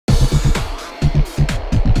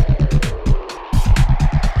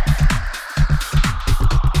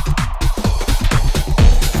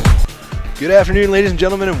Good afternoon, ladies and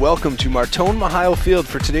gentlemen, and welcome to Martone Mihai Field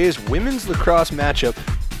for today's women's lacrosse matchup.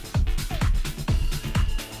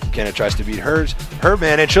 Kenna tries to beat her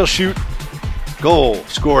man, and she'll shoot. Goal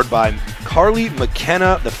scored by Carly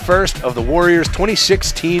McKenna, the first of the Warriors'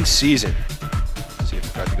 2016 season. See if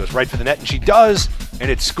McCarthy goes right for the net, and she does, and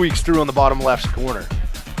it squeaks through on the bottom left corner.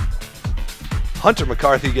 Hunter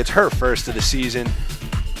McCarthy gets her first of the season.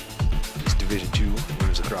 This Division II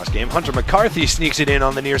women's lacrosse game. Hunter McCarthy sneaks it in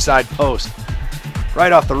on the near side post.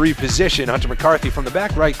 Right off the reposition, Hunter McCarthy from the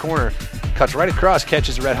back right corner cuts right across,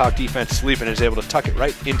 catches the Red Hawk defense sleeping, and is able to tuck it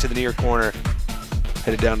right into the near corner.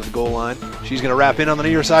 Headed down to the goal line. She's going to wrap in on the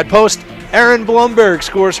near side post. Erin Blumberg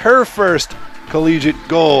scores her first collegiate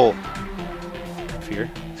goal. Here,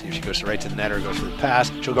 see if she goes right to the net or goes for the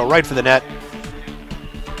pass. She'll go right for the net.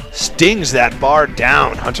 Stings that bar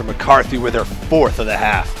down. Hunter McCarthy with her fourth of the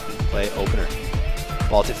half. Play opener.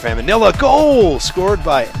 Ball to Feminilla. Goal scored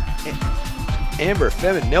by Amber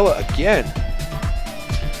Feminilla again.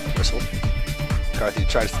 Whistle. McCarthy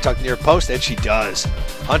tries to tuck near post, and she does.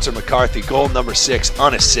 Hunter McCarthy, goal number 6,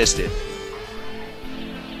 unassisted.